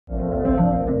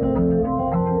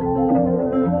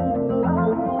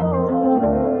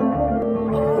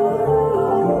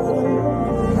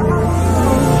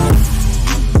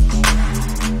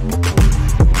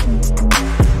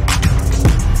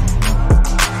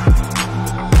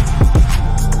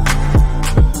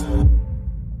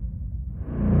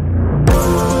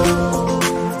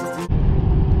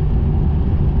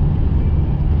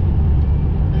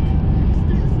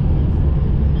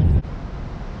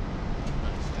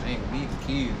ain't leave the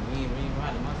keys. We ain't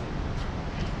riding my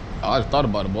shit. I just thought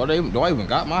about it, boy. Do I even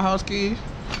got my house keys?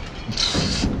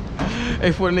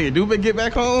 Hey, for the nigga, do get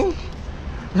back home?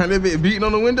 And they been beating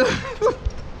on the window?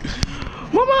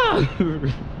 Mama!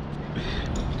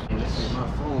 This is my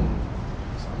phone,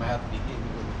 so I'm gonna have to be hitting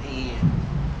it with my hand.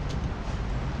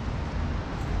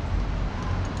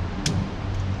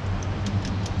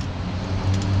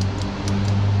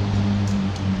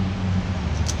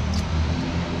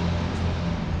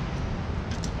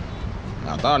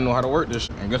 I thought I knew how to work this.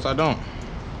 I guess I don't.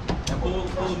 And pull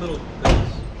the middle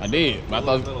things. I did, but I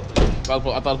thought I was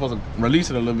supposed to release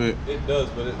it a little bit. It does,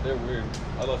 but they're weird.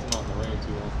 I left them out in the rain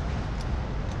too long.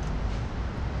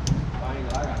 I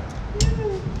got it.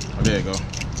 Oh, there you go.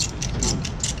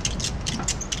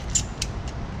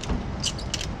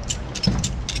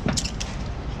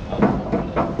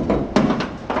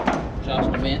 Josh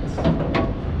Levance.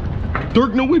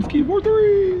 Dirk Nowitzki for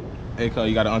 3. Hey, cuz,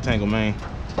 you gotta untangle, man.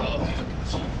 Oh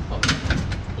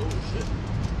shit.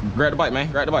 Grab the bike,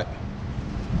 man. Grab the bike.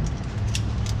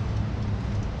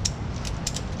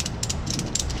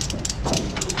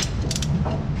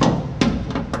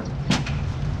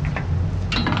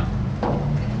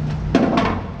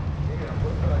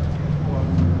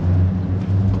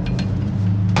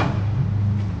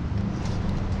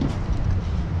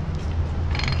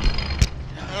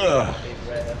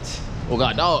 Oh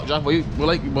god, dog, Josh, but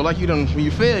like you done, when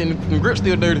you fell and the grip's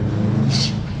still dirty.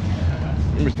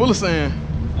 It's full of sand.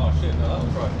 Oh shit, no, that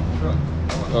was probably the truck.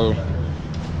 Oh.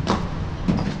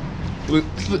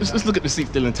 Let's look at the seat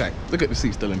still intact. Look at the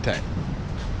seat still intact.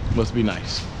 Must be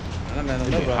nice. That man don't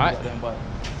Is know it about hot? them bike.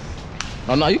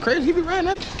 Oh no, you crazy? He be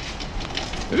riding that.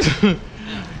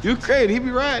 You crazy? He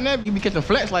be riding that. He be catching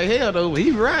flats like hell though, but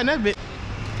he be riding that bit.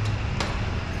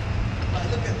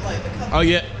 Like, look at like the color. Oh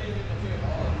yeah.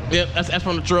 Yep, that's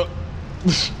from the truck.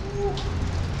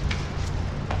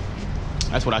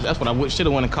 That's what I should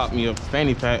have went and caught me a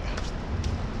fanny pack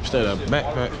instead of a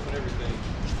backpack.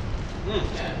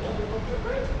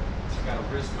 Got a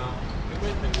wrist mount. You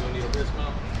think you don't need a wrist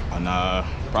mount? Oh nah,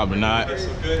 probably not. That's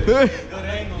so good. Good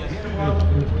angle.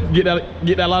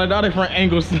 Get that lot of different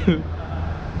angles.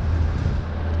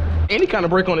 Any kind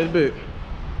of brake on this bit.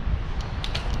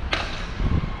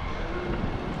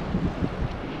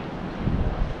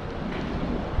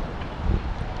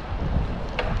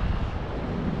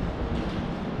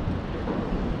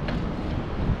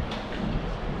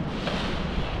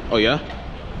 Oh yeah?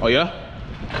 Oh yeah?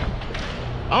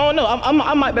 I don't know.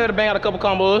 I might be able to bang out a couple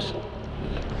combos.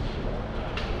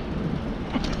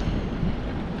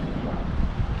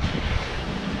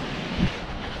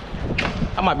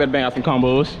 I might be able to bang out some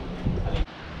combos.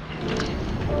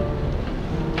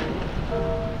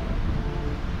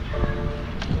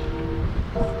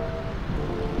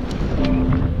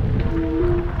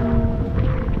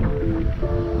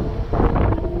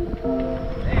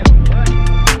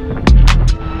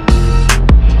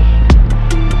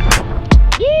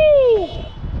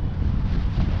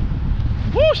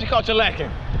 She caught you lacking.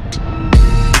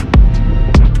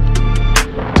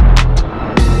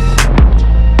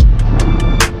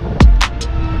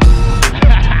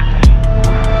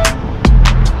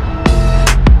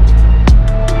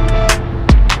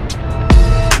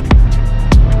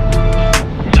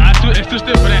 Nah, it's too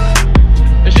stiff for that.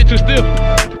 That shit too stiff.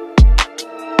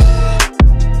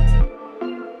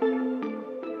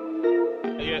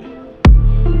 Yeah.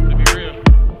 To be real.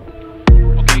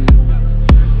 Okay.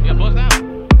 Yeah, bust down.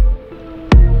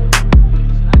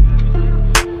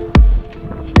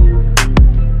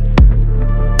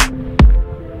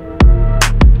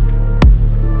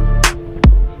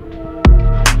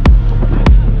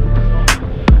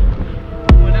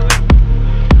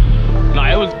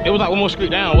 It was like one more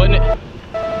street down, wasn't it?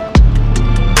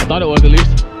 I thought it was at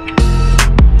least.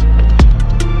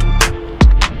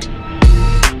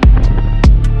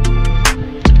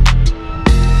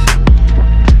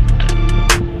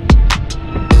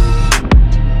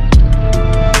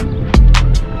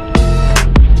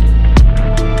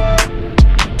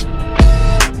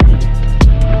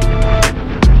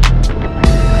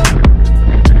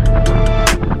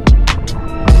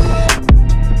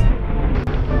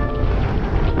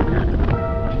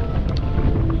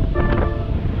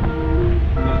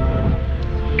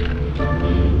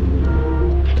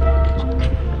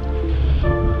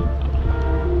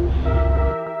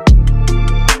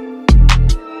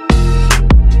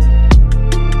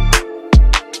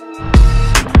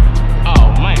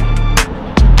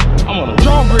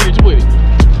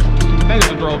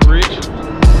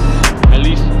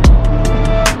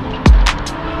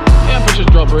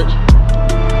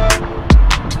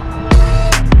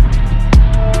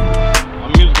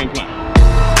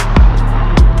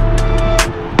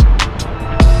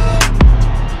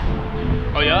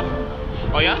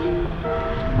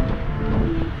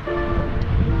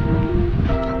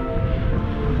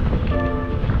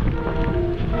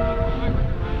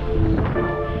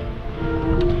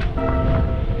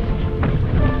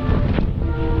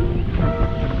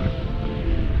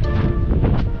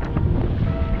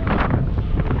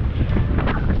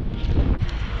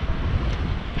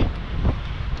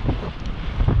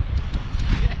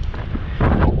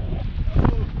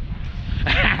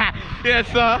 Yes,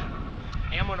 sir.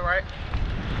 Hey, I'm on the right.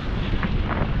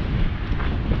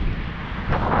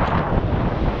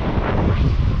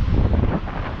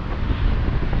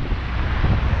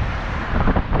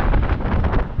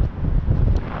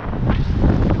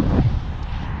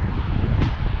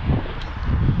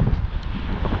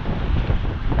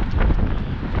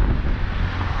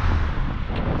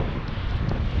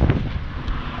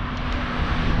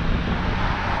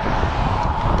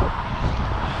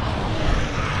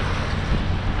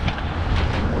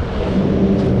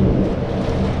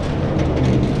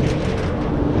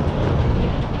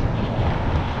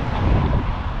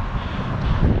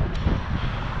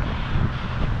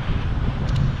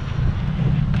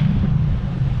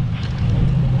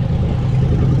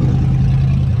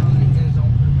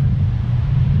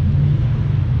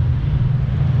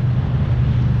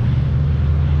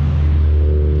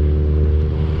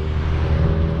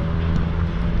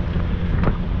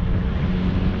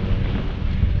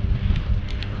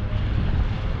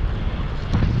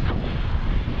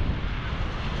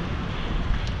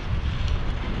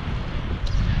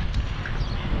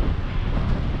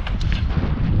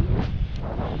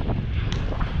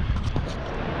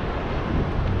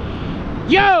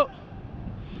 Yo!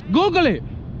 Google it.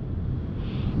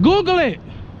 Google it.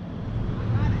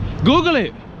 Google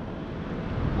it.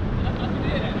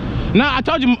 Nah, I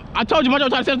told you my job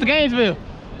tried to send us to Gainesville.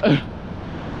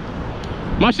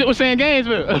 My shit was saying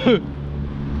Gainesville.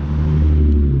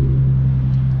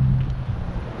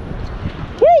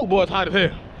 Woo, boy, it's hot as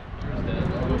hell.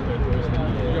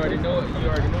 You already know it. You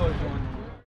already know it's going